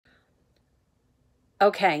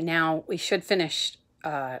Okay, now we should finish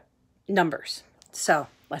Numbers. So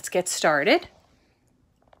let's get started.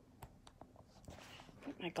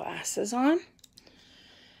 Put my glasses on.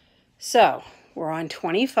 So we're on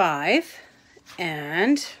 25,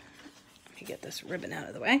 and let me get this ribbon out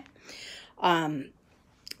of the way. And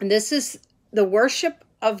this is the worship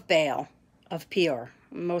of Baal of Peor.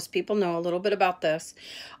 Most people know a little bit about this.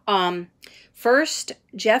 First,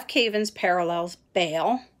 Jeff Cavins parallels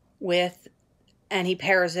Baal with, and he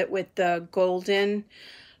pairs it with the golden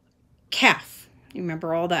calf. You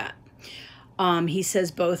remember all that. He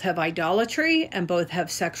says both have idolatry and both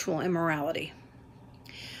have sexual immorality.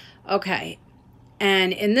 Okay,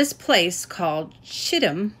 and in this place called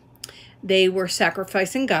Shittim, they were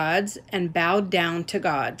sacrificing gods and bowed down to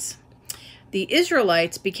gods. The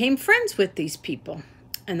Israelites became friends with these people,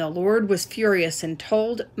 and the Lord was furious and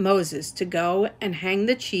told Moses to go and hang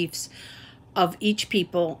the chiefs of each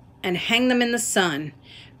people and hang them in the sun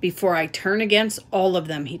before I turn against all of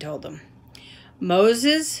them, he told them.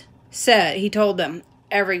 Moses said, he told them,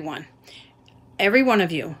 every one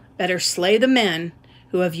of you better slay the men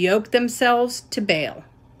who have yoked themselves to Baal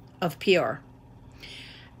of Peor.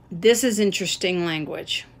 This is interesting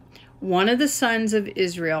language. One of the sons of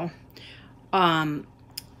Israel,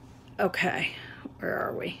 okay, where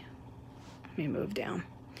are we? Let me move down.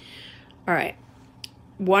 All right.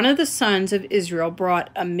 One of the sons of Israel brought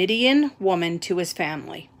a Midian woman to his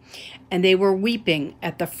family, and they were weeping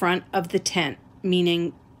at the front of the tent,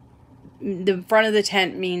 meaning the front of the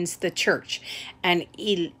tent means the church. And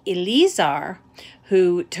Eleazar,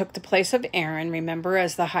 who took the place of Aaron, remember,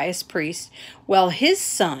 as the highest priest, well, his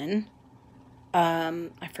son,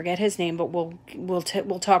 I forget his name, but we'll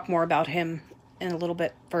talk more about him in a little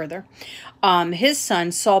bit further. His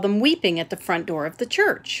son saw them weeping at the front door of the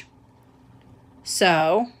church.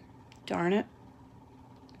 So, darn it.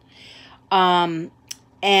 And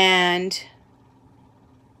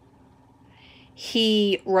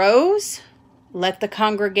he rose, left the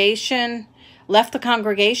congregation,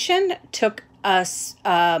 took a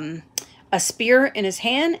spear in his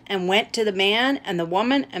hand, and went to the man and the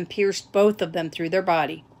woman and pierced both of them through their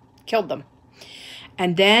body, killed them.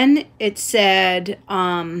 And then it said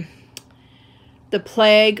the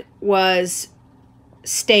plague was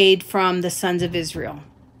stayed from the sons of Israel.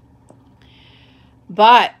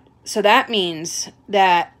 But, so that means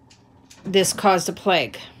that this caused a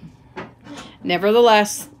plague.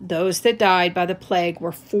 Nevertheless, those that died by the plague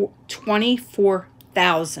were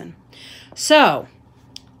 24,000. So,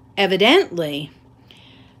 evidently,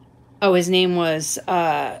 his name was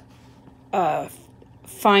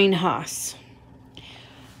Phinehas.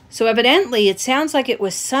 So evidently, it sounds like it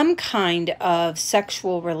was some kind of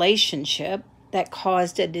sexual relationship that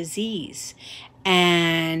caused a disease.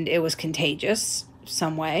 And it was contagious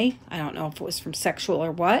some way. I don't know if it was from sexual or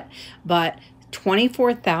what, but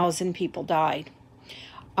 24,000 people died.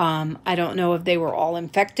 I don't know if they were all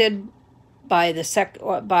infected by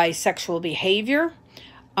by sexual behavior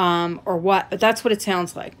or what, but that's what it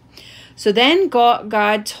sounds like. So then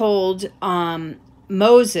God told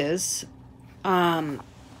Moses, and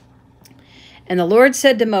the Lord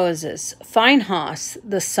said to Moses, Phinehas,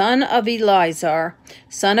 the son of Eleazar,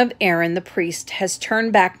 son of Aaron the priest, has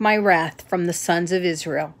turned back my wrath from the sons of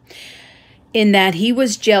Israel, in that he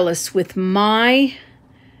was jealous with my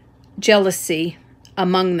jealousy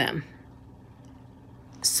among them,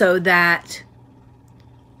 so that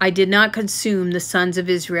I did not consume the sons of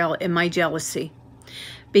Israel in my jealousy,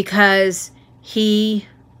 because he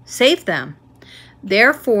saved them.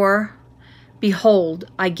 Therefore, behold,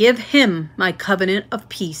 I give him my covenant of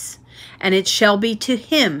peace, and it shall be to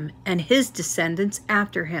him and his descendants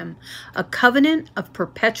after him a covenant of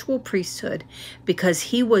perpetual priesthood, because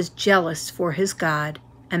he was jealous for his God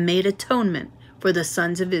and made atonement for the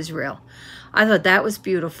sons of Israel. I thought that was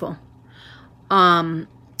beautiful.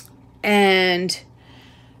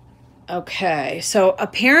 Okay, so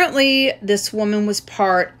apparently this woman was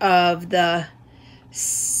part of the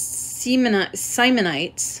Simonites,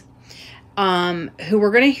 who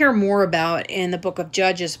we're going to hear more about in the book of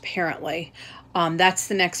Judges, apparently. That's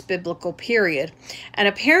the next biblical period. And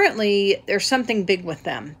apparently there's something big with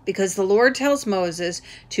them, because the Lord tells Moses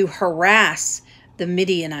to harass the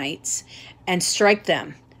Midianites and strike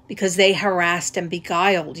them, because they harassed and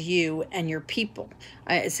beguiled you and your people.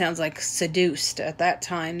 It sounds like seduced. At that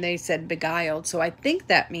time, they said beguiled. So I think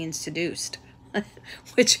that means seduced,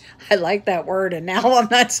 which I like that word. And now I'm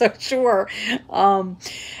not so sure.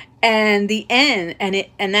 And the end,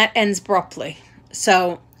 and that ends abruptly.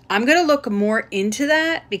 So I'm going to look more into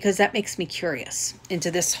that, because that makes me curious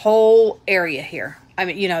into this whole area here. I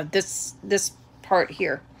mean, you know, this part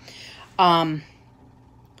here.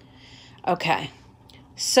 Okay.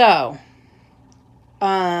 So,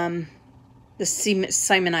 the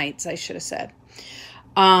Simonites, I should have said.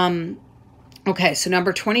 Okay, so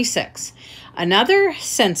number 26. Another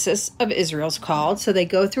census of Israel's called. So they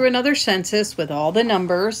go through another census with all the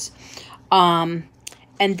numbers. And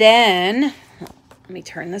then, let me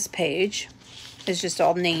turn this page. It's just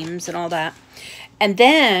all names and all that. And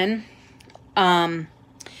then,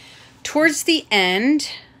 towards the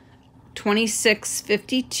end,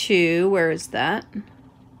 2652, where is that?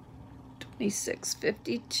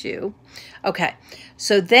 2652. Okay,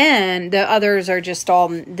 so then the others are just all,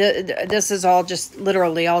 this is all just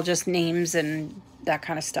literally all just names and that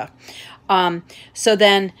kind of stuff. So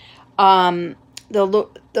then the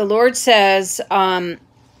Lord says,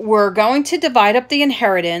 we're going to divide up the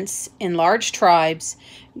inheritance in large tribes.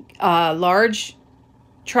 Large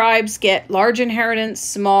tribes get large inheritance,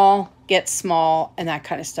 small get small, and that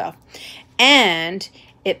kind of stuff. And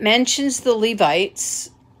it mentions the Levites,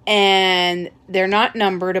 and they're not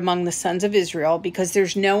numbered among the sons of Israel because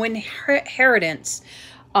there's no inheritance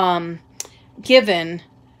given.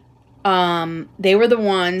 They were the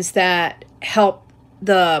ones that help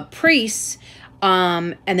the priests,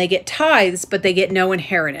 and they get tithes, but they get no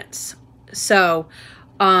inheritance. So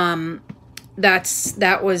they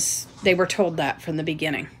were told that from the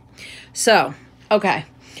beginning. So, okay.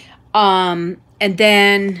 And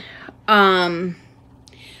then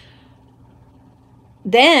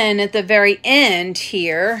at the very end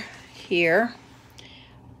here,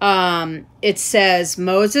 it says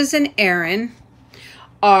Moses and Aaron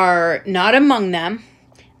are not among them.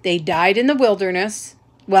 They died in the wilderness.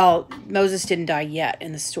 Well, Moses didn't die yet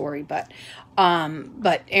in the story, but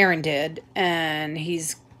Aaron did, and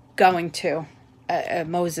he's going to.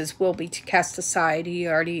 Moses will be cast aside. He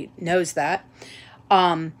already knows that.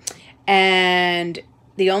 And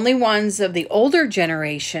the only ones of the older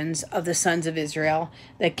generations of the sons of Israel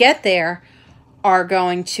that get there are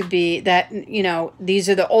going to be that, these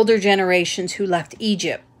are the older generations who left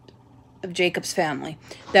Egypt, of Jacob's family,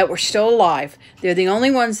 that were still alive. They're the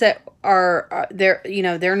only ones that are there.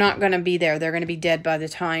 They're not going to be there. They're going to be dead by the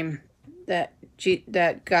time that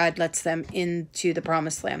God lets them into the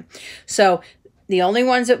promised land. So the only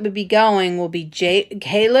ones that would be going will be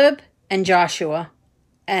Caleb and Joshua.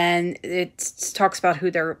 And it talks about who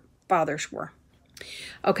their fathers were.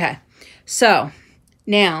 Okay, so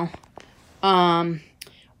now,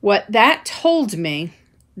 what that told me,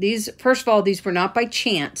 first of all, these were not by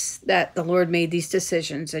chance that the Lord made these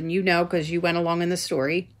decisions. And because you went along in the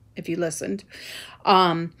story, if you listened.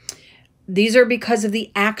 These are because of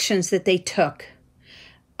the actions that they took.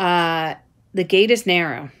 The gate is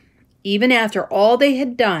narrow. Even after all they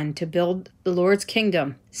had done to build the Lord's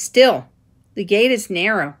kingdom, still, the gate is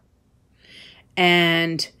narrow.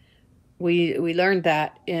 And we learned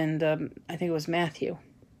that in I think it was Matthew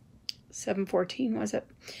 7:14, was it?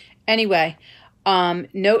 Anyway,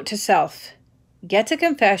 note to self, get to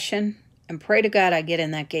confession and pray to God I get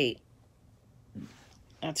in that gate.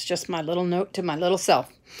 That's just my little note to my little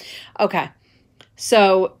self. Okay,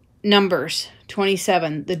 so Numbers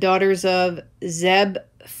 27, the daughters of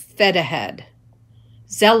Zelophehad.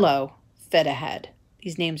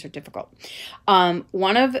 These names are difficult.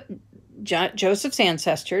 One of Joseph's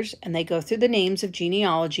ancestors, and they go through the names of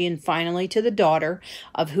genealogy, and finally to the daughter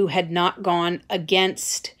of who had not gone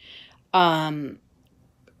against the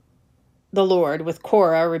Lord with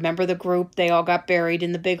Korah. Remember the group? They all got buried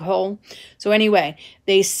in the big hole. So anyway,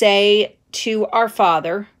 they say to our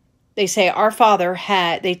father, they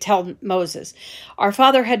tell Moses, our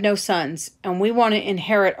father had no sons, and we want to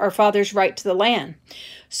inherit our father's right to the land.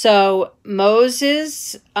 So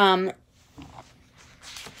Moses brought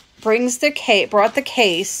the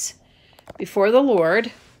case before the Lord,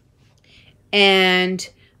 and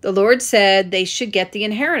the Lord said they should get the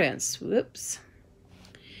inheritance. Whoops.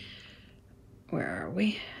 Where are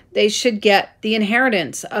we? They should get the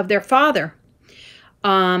inheritance of their father.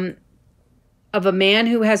 Of a man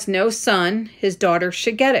who has no son, his daughter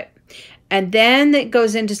should get it. And then it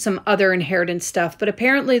goes into some other inheritance stuff. But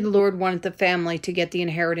apparently the Lord wanted the family to get the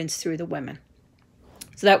inheritance through the women.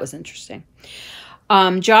 So that was interesting.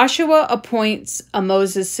 Joshua appoints a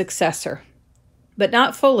Moses successor. But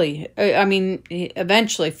not fully. I mean,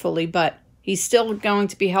 eventually fully. But he's still going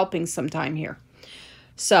to be helping sometime here.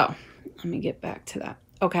 So, let me get back to that.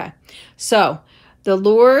 Okay. So, the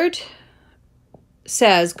Lord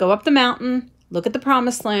says, go up the mountain. Look at the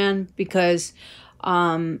promised land, because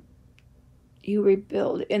you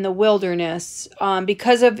rebelled in the wilderness.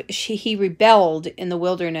 He rebelled in the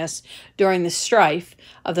wilderness during the strife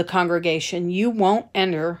of the congregation, you won't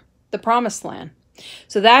enter the promised land.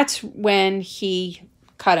 So that's when he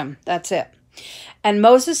cut him. That's it. And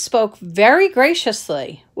Moses spoke very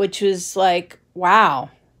graciously, which was like,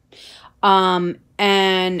 wow.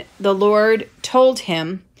 And the Lord told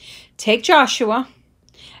him, take Joshua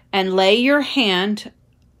and lay your hand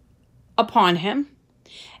upon him.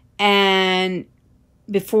 And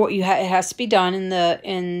before it has to be done in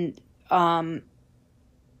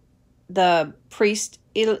the priest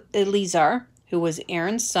Eleazar, who was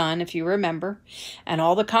Aaron's son, if you remember, and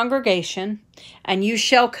all the congregation, and you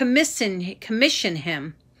shall commission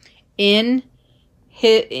him in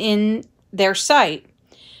their sight,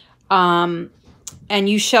 and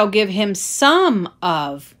you shall give him some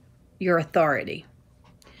of your authority,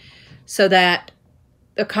 so that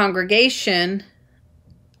the congregation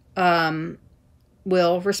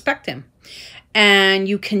will respect him. And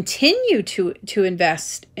you continue to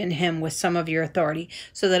invest in him with some of your authority,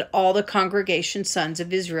 so that all the congregation sons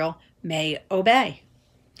of Israel may obey.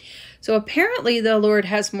 So apparently the Lord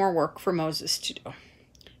has more work for Moses to do.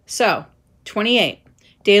 So 28,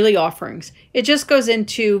 daily offerings. It just goes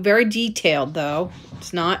into very detailed, though.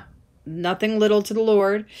 It's nothing little to the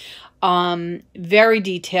Lord. Very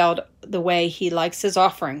detailed the way he likes his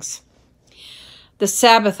offerings. The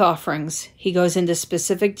Sabbath offerings, he goes into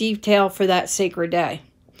specific detail for that sacred day.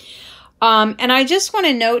 And I just want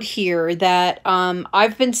to note here that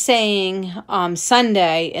I've been saying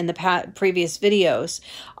Sunday in the previous videos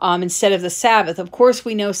instead of the Sabbath. Of course,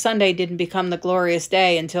 we know Sunday didn't become the glorious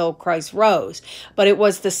day until Christ rose, but it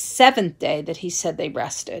was the seventh day that he said they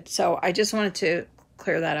rested. So I just wanted to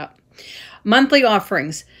clear that up. Monthly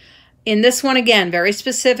offerings. In this one, again, very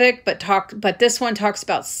specific, but this one talks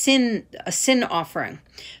about a sin offering.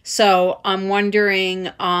 So I'm wondering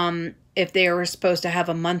if they were supposed to have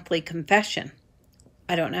a monthly confession.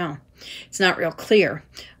 I don't know. It's not real clear,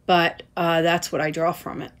 but that's what I draw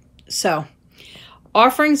from it. So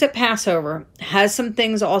offerings at Passover has some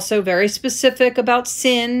things also very specific about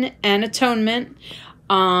sin and atonement,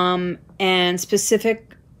 and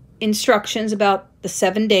specific instructions about the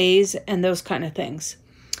 7 days and those kind of things.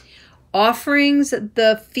 Offerings,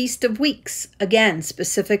 the Feast of Weeks, again,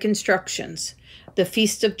 specific instructions. The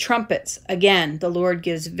Feast of Trumpets, again, the Lord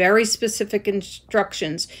gives very specific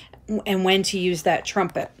instructions and when to use that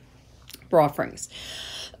trumpet for offerings.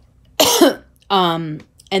 And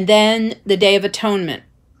then the Day of Atonement,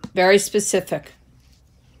 very specific.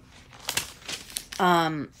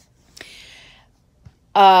 The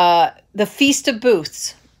Feast of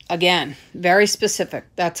Booths, again, very specific.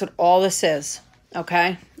 That's what all this is.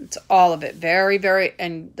 Okay, it's all of it. Very, very,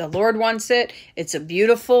 and the Lord wants it. It's a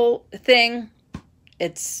beautiful thing.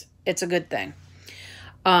 It's a good thing.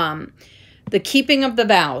 The keeping of the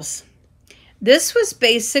vows. This was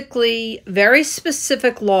basically very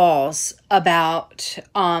specific laws about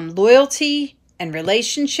loyalty and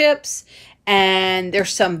relationships. And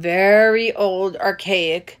there's some very old,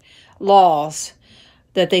 archaic laws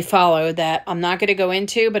that they follow that I'm not going to go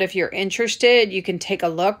into. But if you're interested, you can take a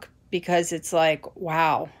look. Because it's like,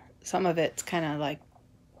 wow, some of it's kind of like,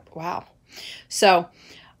 wow. So,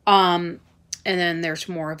 and then there's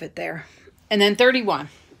more of it there. And then 31.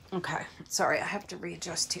 Okay, sorry, I have to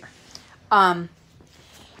readjust here.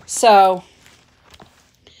 So,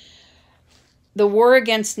 the war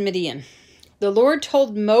against Midian. The Lord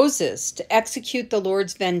told Moses to execute the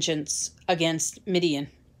Lord's vengeance against Midian.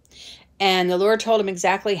 And the Lord told him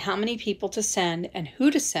exactly how many people to send and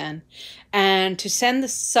who to send. And to send the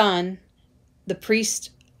son, the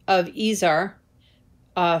priest of Eleazar,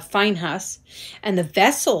 Phinehas, and the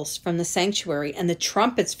vessels from the sanctuary and the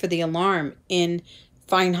trumpets for the alarm in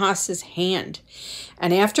Phinehas's hand.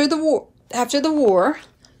 And after the war, let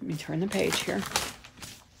me turn the page here.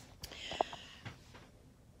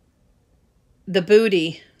 The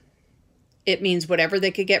booty, it means whatever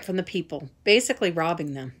they could get from the people, basically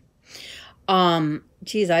robbing them.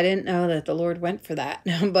 Geez, I didn't know that the Lord went for that,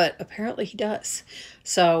 but apparently he does.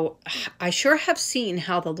 So I sure have seen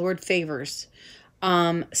how the Lord favors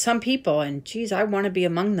some people, and geez, I want to be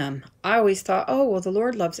among them. I always thought, oh, well, the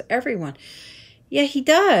Lord loves everyone. Yeah, he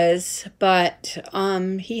does, but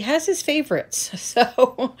he has his favorites.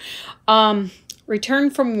 So return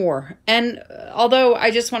from war. And although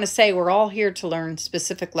I just want to say we're all here to learn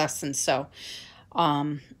specific lessons, so,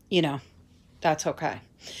 you know, that's okay.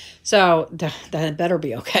 So that better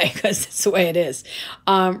be okay because that's the way it is.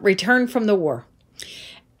 Return from the war.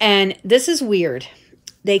 And this is weird.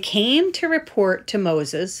 They came to report to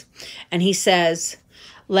Moses, and he says,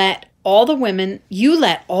 let all the women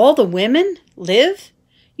live?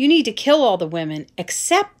 You need to kill all the women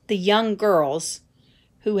except the young girls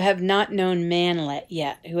who have not known man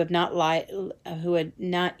yet, who had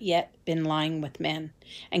not yet been lying with men,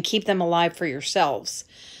 and keep them alive for yourselves.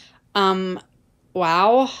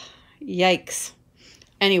 Wow. Yikes.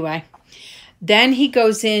 Anyway, then he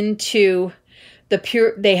goes into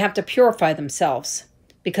they have to purify themselves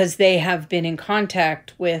because they have been in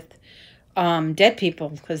contact with dead people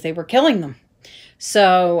because they were killing them.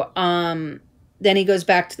 So then he goes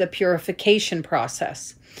back to the purification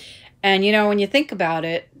process. And, you know, when you think about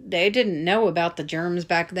it, they didn't know about the germs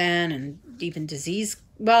back then and even disease.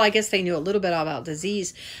 Well, I guess they knew a little bit about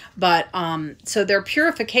disease. But so their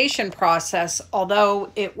purification process,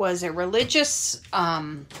 although it was a religious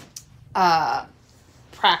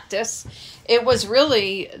practice, it was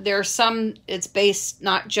really, it's based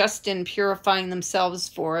not just in purifying themselves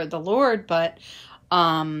for the Lord, but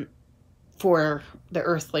for the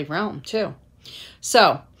earthly realm too.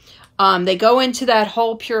 So they go into that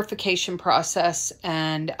whole purification process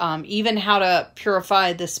and even how to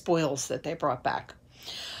purify the spoils that they brought back.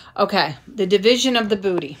 Okay, the division of the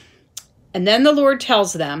booty. And then the Lord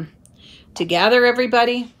tells them to gather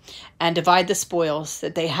everybody and divide the spoils.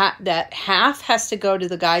 That half has to go to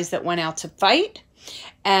the guys that went out to fight,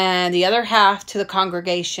 and the other half to the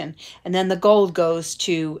congregation. And then the gold goes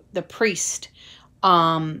to the priest,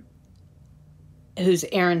 who's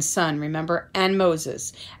Aaron's son, remember, and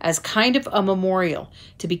Moses, as kind of a memorial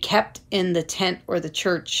to be kept in the tent or the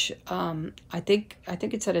church. I think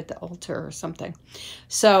it said at the altar or something.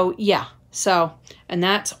 So yeah, and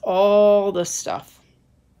that's all the stuff.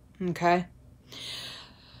 Okay.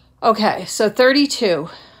 Okay, so 32,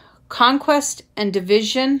 conquest and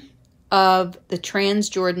division of the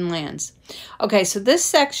Transjordan lands. Okay, so this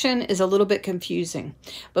section is a little bit confusing,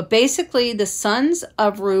 but basically the sons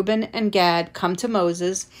of Reuben and Gad come to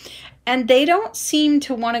Moses, and they don't seem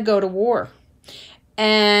to want to go to war.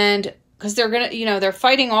 And because they're going to, they're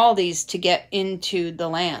fighting all these to get into the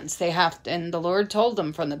lands. They have to, and the Lord told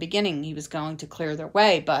them from the beginning he was going to clear their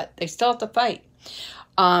way, but they still have to fight.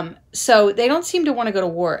 So they don't seem to want to go to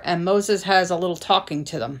war, and Moses has a little talking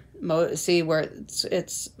to them. See where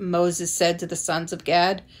it's Moses said to the sons of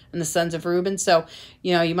Gad and the sons of Reuben. So,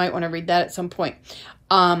 you might want to read that at some point.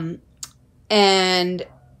 And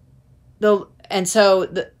so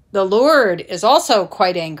the Lord is also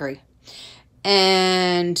quite angry.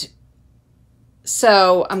 And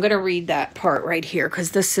so I'm going to read that part right here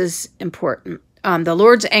because this is important. The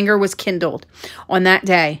Lord's anger was kindled on that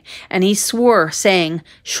day, and he swore, saying,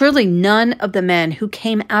 surely none of the men who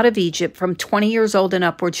came out of Egypt from 20 years old and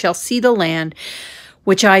upward shall see the land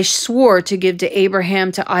which I swore to give to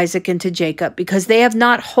Abraham, to Isaac, and to Jacob, because they have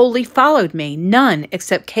not wholly followed me, none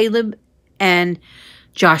except Caleb and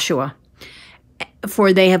Joshua.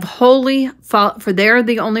 For they are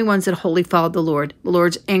the only ones that wholly followed the Lord. The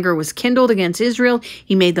Lord's anger was kindled against Israel.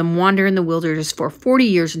 He made them wander in the wilderness for 40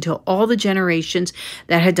 years until all the generations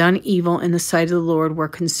that had done evil in the sight of the Lord were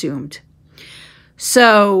consumed.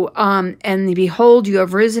 So, and behold, you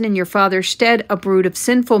have risen in your father's stead a brood of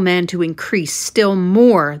sinful men to increase still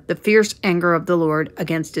more the fierce anger of the Lord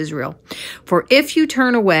against Israel. For if you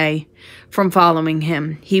turn away from following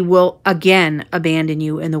him, he will again abandon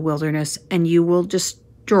you in the wilderness, and you will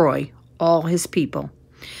destroy all his people.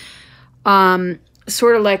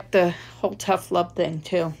 Sort of like the whole tough love thing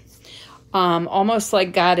too. Almost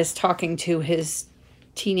like God is talking to his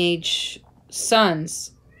teenage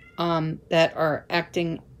sons that are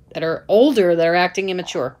older, that are acting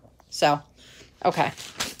immature. So, okay.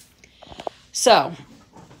 So,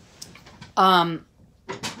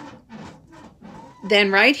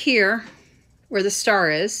 then right here, where the star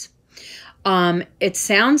is, it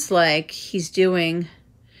sounds like he's doing,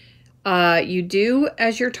 you do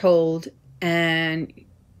as you're told, and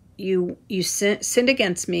you sinned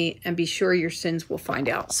against me, and be sure your sins will find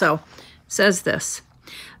out. So, it says this,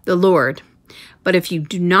 the Lord, but if you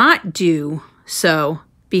do not do so,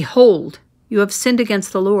 behold, you have sinned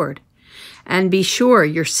against the Lord, and be sure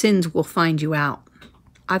your sins will find you out.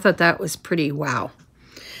 I thought that was pretty wow.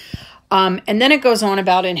 And then it goes on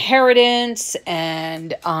about inheritance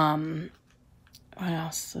and, what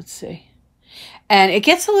else? Let's see. And it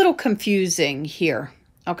gets a little confusing here.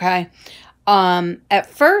 Okay. At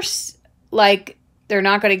first, like, they're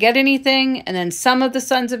not going to get anything. And then some of the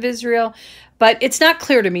sons of Israel, but it's not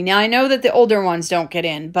clear to me. Now, I know that the older ones don't get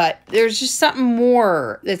in, but there's just something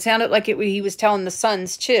more that sounded like he was telling the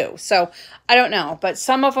sons too. So I don't know, but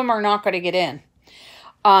some of them are not going to get in.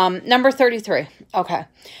 Number 33. Okay.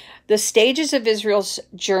 The stages of Israel's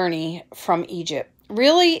journey from Egypt.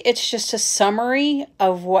 Really, it's just a summary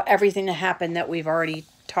of everything that happened that we've already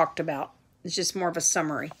talked about. It's just more of a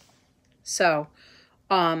summary. So,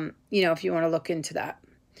 if you want to look into that.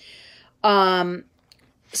 So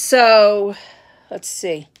let's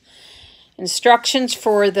see. Instructions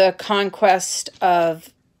for the conquest of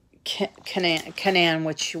Canaan,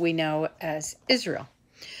 which we know as Israel.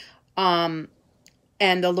 And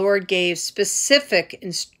the Lord gave specific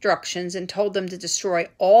instructions and told them to destroy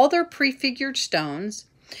all their prefigured stones,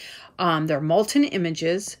 their molten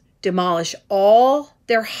images, demolish all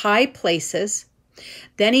their high places.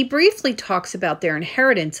 Then he briefly talks about their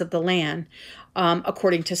inheritance of the land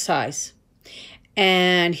according to size.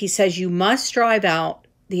 And he says, you must drive out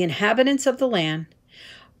the inhabitants of the land.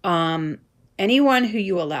 Anyone who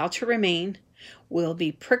you allow to remain will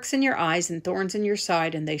be pricks in your eyes and thorns in your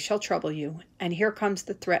side, and they shall trouble you. And here comes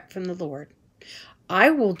the threat from the Lord. I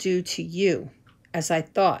will do to you as I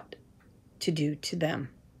thought to do to them.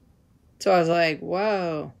 So I was like,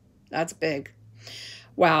 whoa, that's big.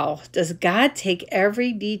 Wow, does God take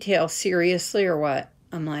every detail seriously or what?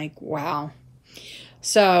 I'm like, wow.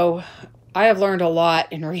 So I have learned a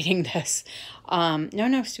lot in reading this.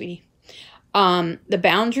 No, sweetie. The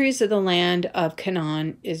boundaries of the land of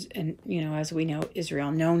Canaan is, and as we know,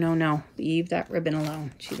 Israel. No. Leave that ribbon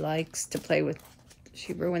alone. She likes to play with,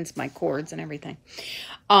 she ruins my cords and everything.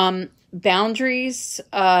 Boundaries,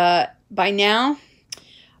 by now,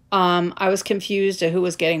 I was confused at who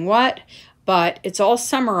was getting what, but it's all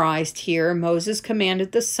summarized here. Moses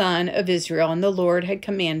commanded the son of Israel, and the Lord had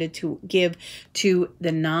commanded to give to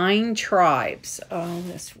the 9 tribes. Oh,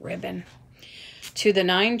 this ribbon. To the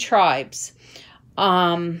 9 tribes.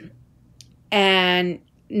 And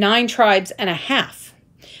 9 tribes and a half.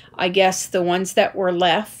 I guess the ones that were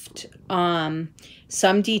left,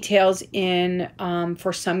 some details in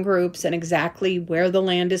for some groups and exactly where the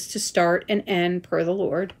land is to start and end per the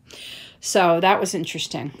Lord. So that was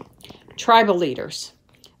interesting. Tribal leaders.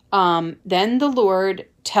 Then the Lord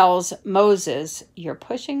tells Moses, you're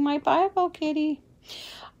pushing my Bible, kitty,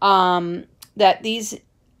 that these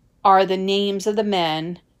are the names of the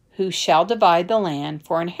men who shall divide the land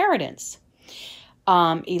for inheritance.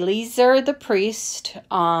 Eleazar the priest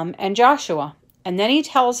and Joshua. And then he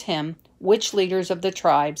tells him which leaders of the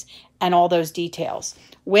tribes and all those details,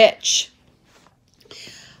 which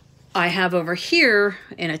I have over here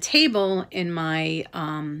in a table in my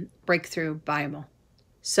Breakthrough Bible.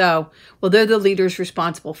 So, well, they're the leaders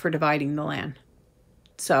responsible for dividing the land.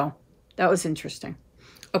 So that was interesting.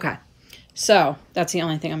 Okay. So that's the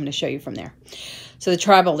only thing I'm going to show you from there. So the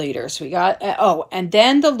tribal leaders we got. And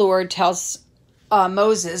then the Lord tells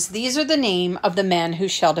Moses, these are the name of the men who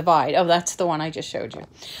shall divide. Oh, that's the one I just showed you.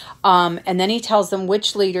 And then he tells them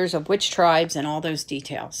which leaders of which tribes and all those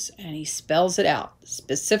details. And he spells it out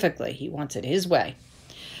specifically. He wants it his way.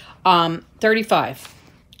 35.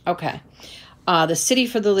 Okay. The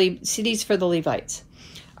cities for the Levites.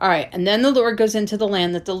 All right. And then the Lord goes into the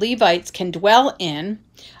land that the Levites can dwell in.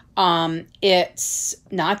 It's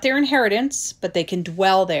not their inheritance, but they can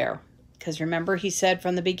dwell there. Because remember, he said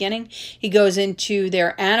from the beginning, he goes into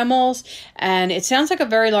their animals, and it sounds like a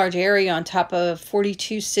very large area on top of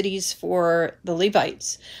 42 cities for the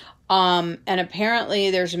Levites. And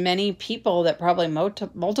apparently there's many people that probably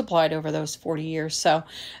multiplied over those 40 years. So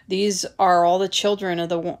these are all the children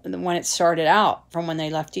of when it started out from when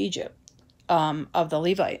they left Egypt, of the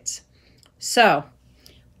Levites. So,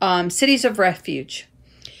 cities of refuge.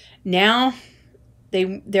 Now,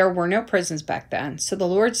 there were no prisons back then. So the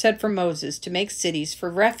Lord said for Moses to make cities for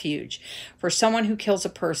refuge for someone who kills a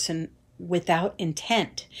person without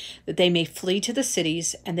intent, that they may flee to the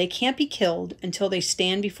cities, and they can't be killed until they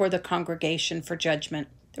stand before the congregation for judgment.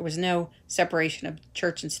 There was no separation of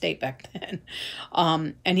church and state back then.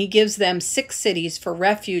 And he gives them 6 cities for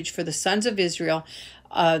refuge for the sons of Israel,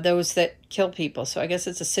 those that kill people. So I guess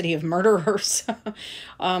it's a city of murderers.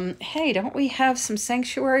 Hey, don't we have some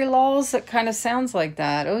sanctuary laws that kind of sounds like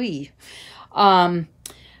that? Oy.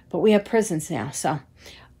 But we have prisons now. So,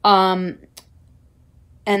 and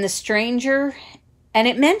the stranger, and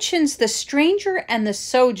it mentions the stranger and the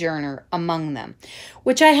sojourner among them,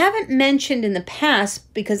 which I haven't mentioned in the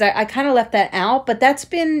past because I kind of left that out, but that's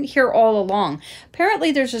been here all along.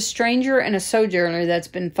 Apparently there's a stranger and a sojourner that's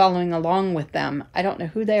been following along with them. I don't know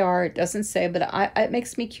who they are. It doesn't say, but it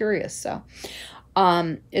makes me curious. So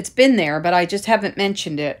it's been there, but I just haven't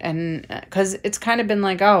mentioned it. And because it's kind of been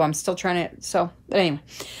like, oh, I'm still trying to, so, but anyway.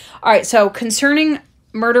 All right. So concerning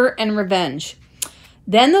murder and revenge.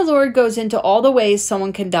 Then the Lord goes into all the ways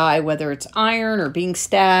someone can die, whether it's iron or being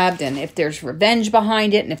stabbed, and if there's revenge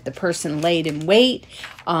behind it, and if the person laid in wait,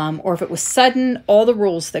 or if it was sudden, all the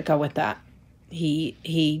rules that go with that.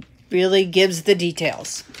 He really gives the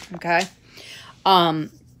details, okay? And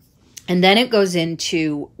then it goes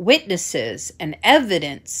into witnesses and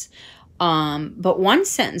evidence, But one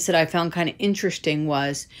sentence that I found kind of interesting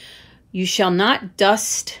was, you shall not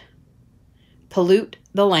dust pollute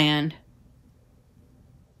the land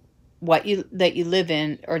that you live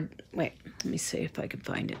in. Or wait, let me see if I can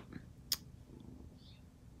find it.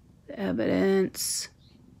 The evidence.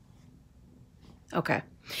 Okay.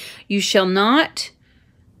 You shall not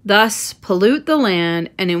thus pollute the land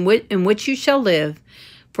and in which you shall live,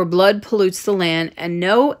 for blood pollutes the land, and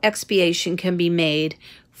no expiation can be made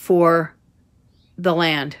for the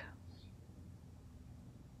land,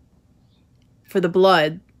 for the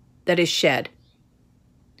blood that is shed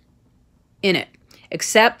in it,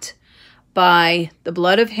 except by the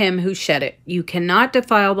blood of him who shed it. You cannot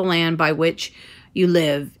defile the land by which you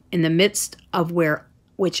live, in the midst of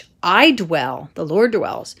which I dwell, the Lord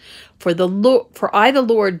dwells. For I, the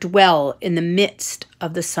Lord, dwell in the midst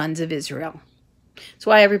of the sons of Israel. That's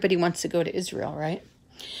why everybody wants to go to Israel, right?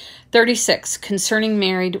 36, concerning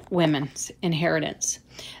married women's inheritance.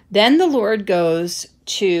 Then the Lord goes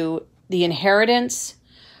to the inheritance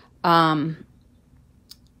that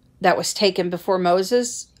was taken before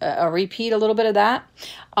Moses, a repeat a little bit of that.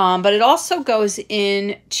 But it also goes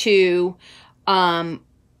into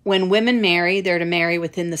when women marry, they're to marry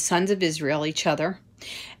within the sons of Israel, each other.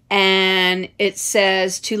 And it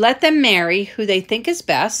says to let them marry who they think is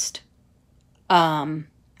best. But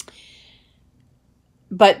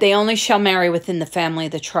they only shall marry within the family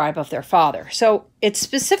of the tribe of their father. So it's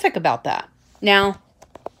specific about that. Now,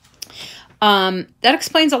 that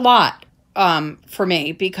explains a lot for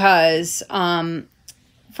me because,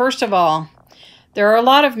 first of all, there are a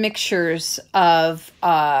lot of mixtures of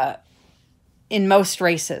in most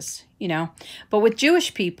races, you know. But with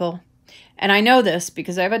Jewish people, and I know this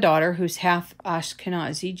because I have a daughter who's half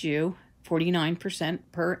Ashkenazi Jew, 49%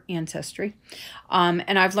 per ancestry.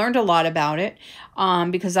 And I've learned a lot about it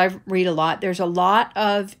because I read a lot. There's a lot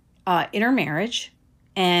of intermarriage,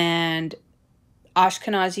 and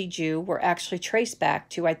Ashkenazi Jew were actually traced back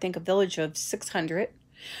to, I think, a village of 600.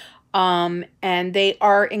 And they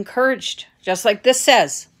are encouraged, just like this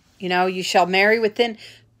says, you know, you shall marry within.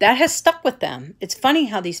 That has stuck with them. It's funny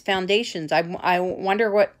how these foundations, I wonder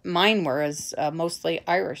what mine were, as mostly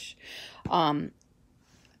Irish.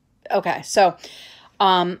 Okay, so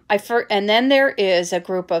and then there is a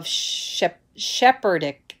group of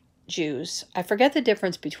Sephardic Jews. I forget the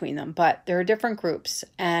difference between them, but there are different groups,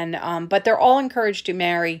 and but they're all encouraged to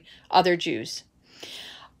marry other Jews.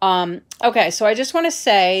 Okay, so I just want to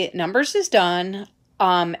say Numbers is done.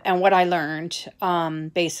 And what I learned,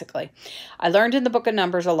 basically, I learned in the book of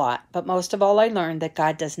Numbers a lot, but most of all, I learned that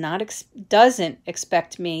God doesn't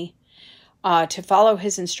expect me to follow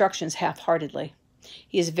his instructions half-heartedly.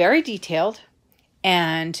 He is very detailed,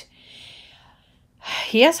 and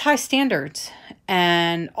he has high standards,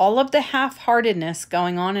 and all of the half-heartedness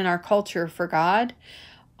going on in our culture for God,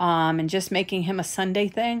 and just making him a Sunday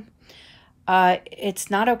thing, it's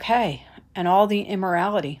not okay, and all the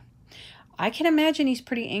immorality. I can imagine he's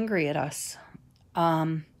pretty angry at us.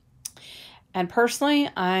 And personally,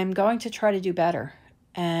 I'm going to try to do better.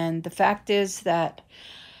 And the fact is that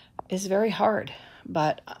it's very hard,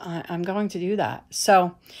 but I'm going to do that.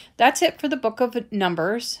 So that's it for the book of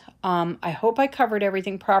Numbers. I hope I covered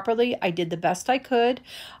everything properly. I did the best I could.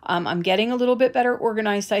 I'm getting a little bit better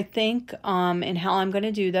organized, I think, in how I'm going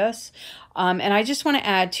to do this. And I just want to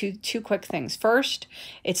add two quick things. First,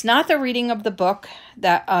 it's not the reading of the book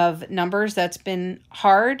of Numbers that's been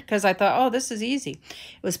hard, because I thought, oh, this is easy.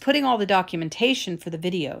 It was putting all the documentation for the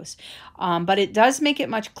videos. But it does make it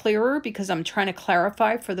much clearer because I'm trying to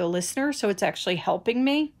clarify for the listener, so it's actually helping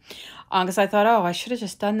me. Because I thought, oh, I should have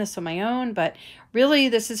just done this on my own, but really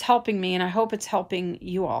this is helping me, and I hope it's helping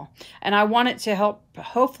you all. And I want it to help,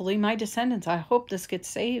 hopefully, my descendants. I hope this gets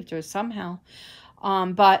saved or somehow.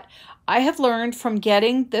 But I have learned from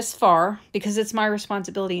getting this far, because it's my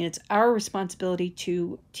responsibility and it's our responsibility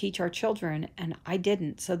to teach our children, and I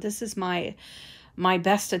didn't. So this is my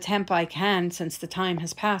best attempt I can, since the time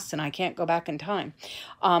has passed and I can't go back in time.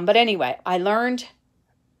 But anyway, I've learned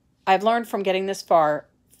from getting this far.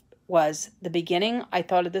 Was the beginning, I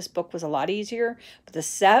thought of this book was a lot easier, but the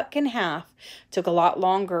second half took a lot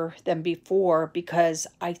longer than before, because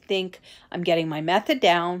I think I'm getting my method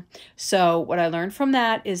down. So what I learned from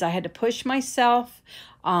that is I had to push myself,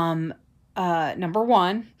 number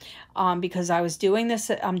one, because I'm doing this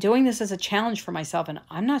as a challenge for myself, and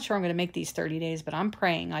I'm not sure I'm going to make these 30 days, but I'm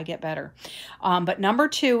praying I get better. But number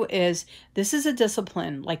two is, this is a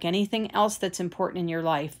discipline like anything else that's important in your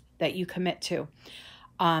life that you commit to.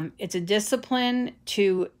 It's a discipline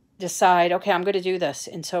to decide, okay, I'm going to do this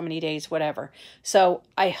in so many days, whatever. So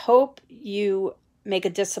I hope you make a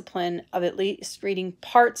discipline of at least reading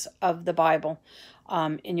parts of the Bible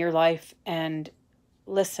in your life, and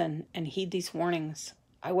listen and heed these warnings.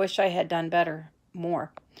 I wish I had done better,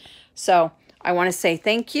 more. So I want to say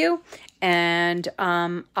thank you, and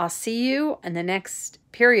I'll see you in the next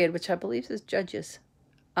period, which I believe is Judges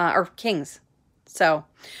or Kings. So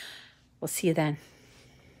we'll see you then.